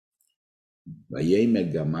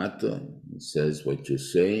 Vayemed Gamata says what you're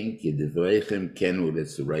saying, Kidivreichem Kenu,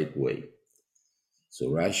 that's the right way. So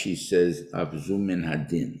Rashi says, Abzumin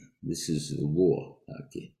Hadin, this is the law,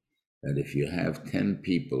 okay, that if you have 10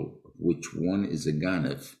 people, which one is a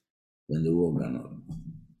Ganav, then they're all Ganav.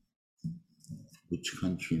 Which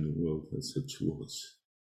country in the world has such laws?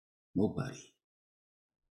 Nobody.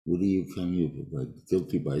 What do you come here for?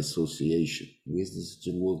 Guilty by association. Where's this such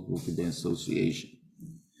a law guilty by association?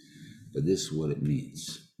 But this is what it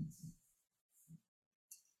means.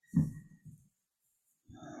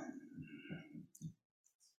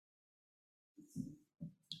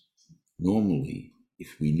 Normally,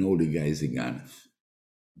 if we know the guy's a Ganav,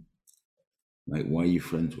 like, why are you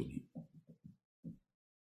friends with him?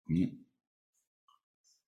 Yeah.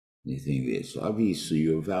 You think this. So obviously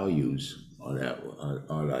your values are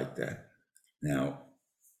like that. Now,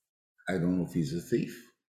 I don't know if he's a thief.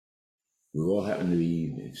 We all happen to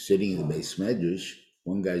be sitting in the base medrash.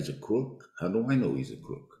 One guy's a crook. How do I know he's a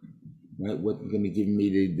crook? Right? What's going to give me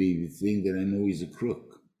the thing that I know he's a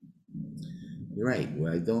crook? You're right.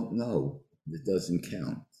 When I don't know, it doesn't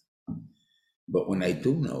count. But when I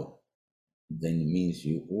do know, then it means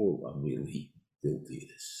you all are really guilty of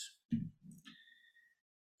this.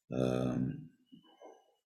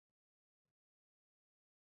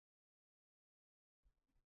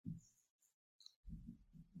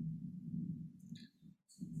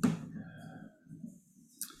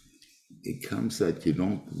 It comes that you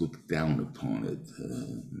don't look down upon it.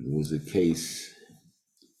 There was a case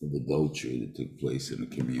of adultery that took place in a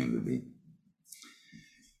community,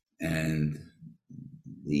 and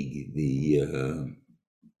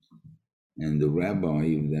the rabbi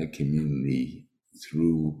of that community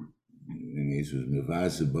threw, and this was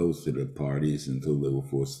mevaza both of the parties until they were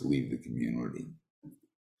forced to leave the community,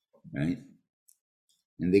 right?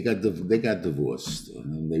 And they got divorced,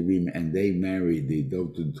 and they married. The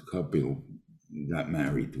adopted couple got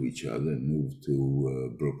married to each other and moved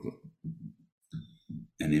to Brooklyn.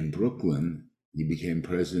 And in Brooklyn, he became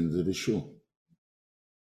president of the shul.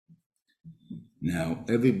 Now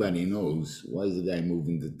everybody knows, why is the guy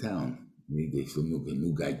moving to town? A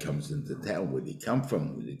new guy comes into town. Where'd he come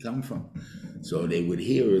from? Where'd he come from? So they would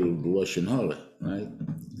hear the Lashon Hara, right?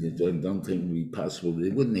 You don't think it would be possible they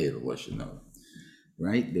wouldn't hear the Lashon Hara.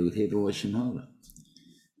 Right? They would hear the Lashon Hara.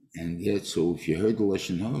 And yet, so if you heard the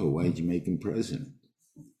Lashon Hara, why did you make him president?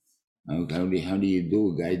 How do you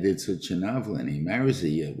do? A guy did such an avla and he marries a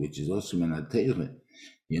yet, which is also an ateiret.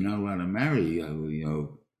 You're not allowed to marry,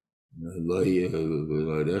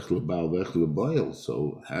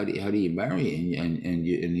 so how do you marry and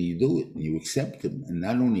you do it? You accept him. And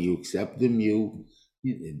not only you accept him,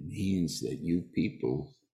 it means that you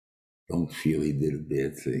people don't feel he did a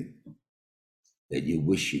bad thing. that you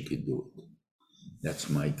wish you could do it. That's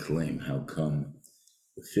my claim. How come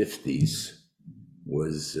the 50s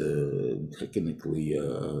was technically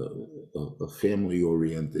a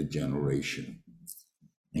family-oriented generation,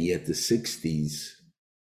 and yet the 60s,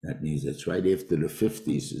 that means that's right after the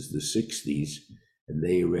 50s is the 60s, and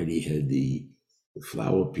they already had the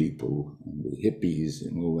flower people and the hippies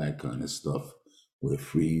and all that kind of stuff, where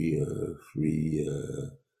free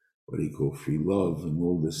what do you call free love and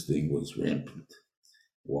all this thing was rampant.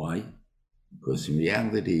 Why? Because in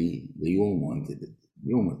reality, they all wanted it.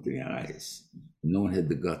 They all wanted the eyes. No one had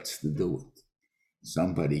the guts to do it.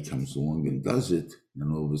 Somebody comes along and does it,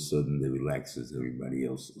 and all of a sudden it relaxes everybody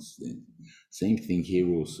else's thing. Same thing here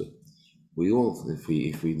also. We all, if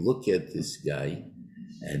we look at this guy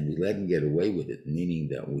and we let him get away with it, meaning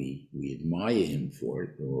that we admire him for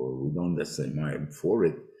it, or we don't necessarily admire him for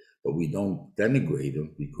it, but we don't denigrate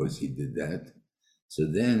him because he did that. So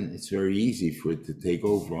then it's very easy for it to take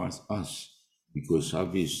over us, because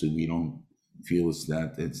obviously we don't feel it's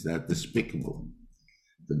that despicable.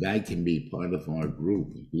 The guy can be part of our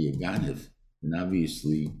group, be a Ganev, and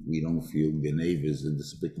obviously we don't feel Ganev is a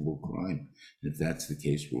despicable crime. If that's the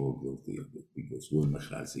case, we're all guilty of it because we're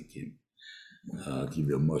mechazikim. I'll give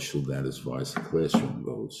you a mushal that as far as the classroom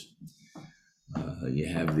goes. You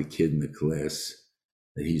have the kid in the class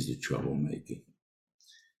that he's the troublemaker.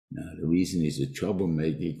 Now, the reason he's a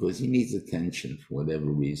troublemaker because he needs attention for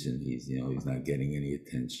whatever reason. He's not getting any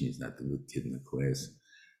attention. He's not the good kid in the class.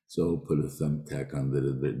 So put a thumbtack on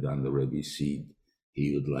the Rebbe's seat.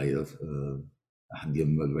 He would light up, give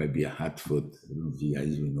him a Rebbe a hot foot. I don't know if you guys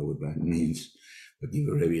even know what that means, but give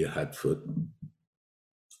a Rebbe a hot foot.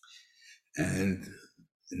 And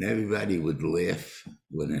everybody would laugh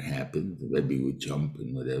when it happened. The Rebbe would jump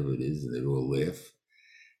and whatever it is, and they'd all laugh.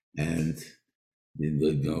 And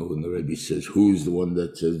when the Rebbe says, who's the one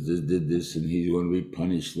that says this, did this, and he's going to be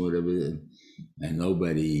punished, whatever, and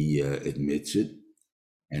nobody admits it.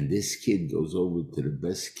 And this kid goes over to the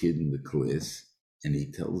best kid in the class, and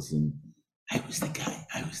he tells him, I was the guy.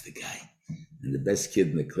 And the best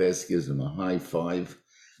kid in the class gives him a high five,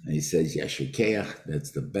 and he says, Yashikeach,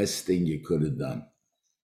 that's the best thing you could have done.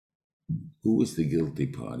 Who was the guilty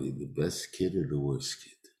party, the best kid or the worst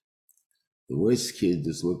kid? The worst kid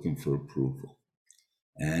is looking for approval,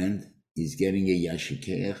 and he's getting a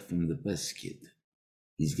Yashikeach from the best kid.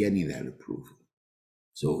 He's getting that approval.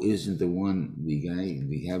 So isn't the guy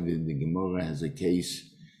we have in the Gemara has a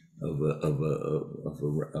case of a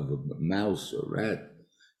mouse or rat?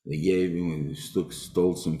 They gave him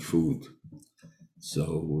stole some food,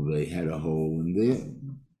 so they had a hole in there,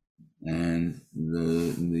 and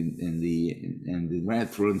the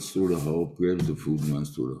rat runs through the hole, grabs the food, and runs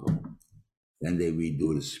through the hole. Then they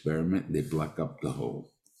redo the experiment. They block up the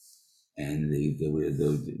hole, and the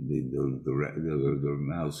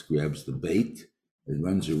mouse grabs the bait. It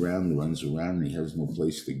runs around, and he has no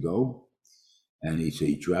place to go. And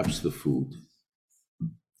he drops the food.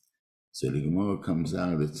 So the Gemara comes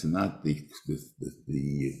out, it's not the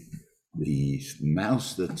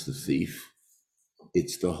mouse that's the thief,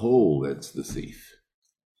 it's the hole that's the thief.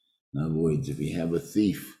 In other words, if you have a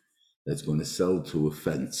thief that's going to sell to a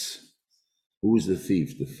fence, who is the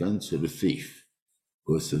thief, the fence or the thief?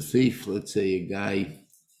 Because the thief, let's say a guy,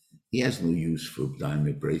 he has no use for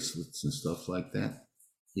diamond bracelets and stuff like that.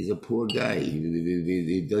 He's a poor guy.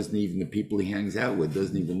 He doesn't even, the people he hangs out with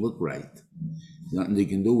doesn't even look right. There's nothing they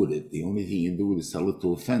can do with it. The only thing you can do is sell it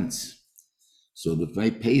to a fence. So the guy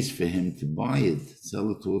pays for him to buy it, sell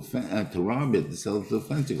it to a fence, to rob it, to sell it to a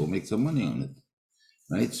fence, to go make some money on it.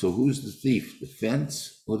 Right? So who's the thief? The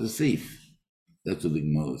fence or the thief? That's what the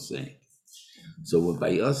Gemara is saying. So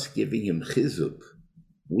by us giving him chizuk,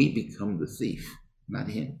 we become the thief, not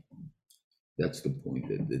him. That's the point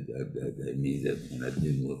that means that when I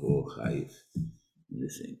didn't look all chayiv in the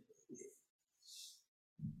same.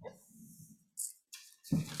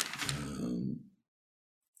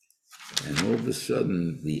 And all of a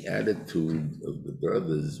sudden, the attitude of the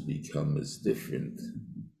brothers becomes different.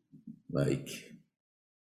 Like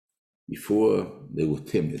before, they were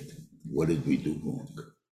timid. What did we do wrong?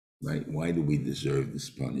 Right? Why do we deserve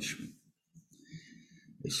this punishment?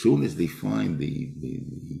 As soon as they find the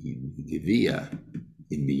Gevia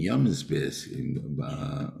in Miyam's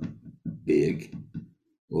big,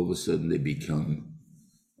 all of a sudden they become,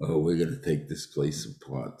 oh, we're going to take this place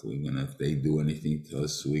apart. If they do anything to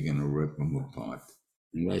us, we're going to rip them apart.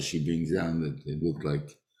 And Rashi brings down that they look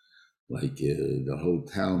like the whole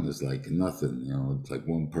town is like nothing. It's like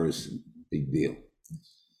one person, big deal.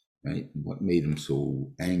 Right? What made them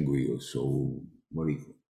so angry or so, what do you call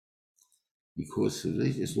it? because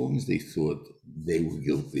as long as they thought they were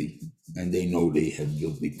guilty, and they know they had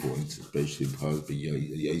guilty points, especially Parshas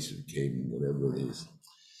Yosef came, whatever it is.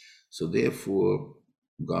 So therefore,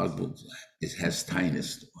 God has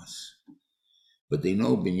kindness to us. But they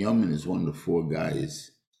know Binyamin is one of the 4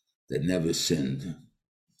 guys that never sinned,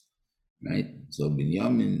 right? So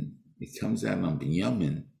Binyamin, it comes out on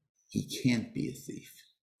Binyamin, he can't be a thief.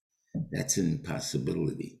 That's an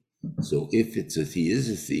impossibility. So if he is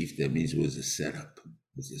a thief, that means it was a setup.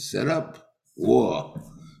 It's a setup, or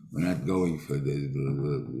we're not going for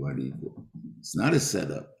what do you do? It's not a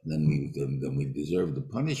setup. Then we deserve the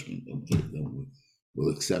punishment. Okay, then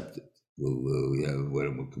we'll accept it. We have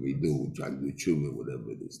what can we do? We'll try to do tshuva,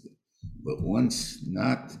 whatever it is. But once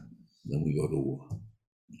not, then we go to war.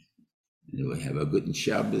 And we have a good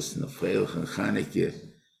Shabbos and a Feilach and Chanukah.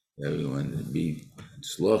 Everyone be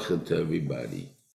slocha to everybody.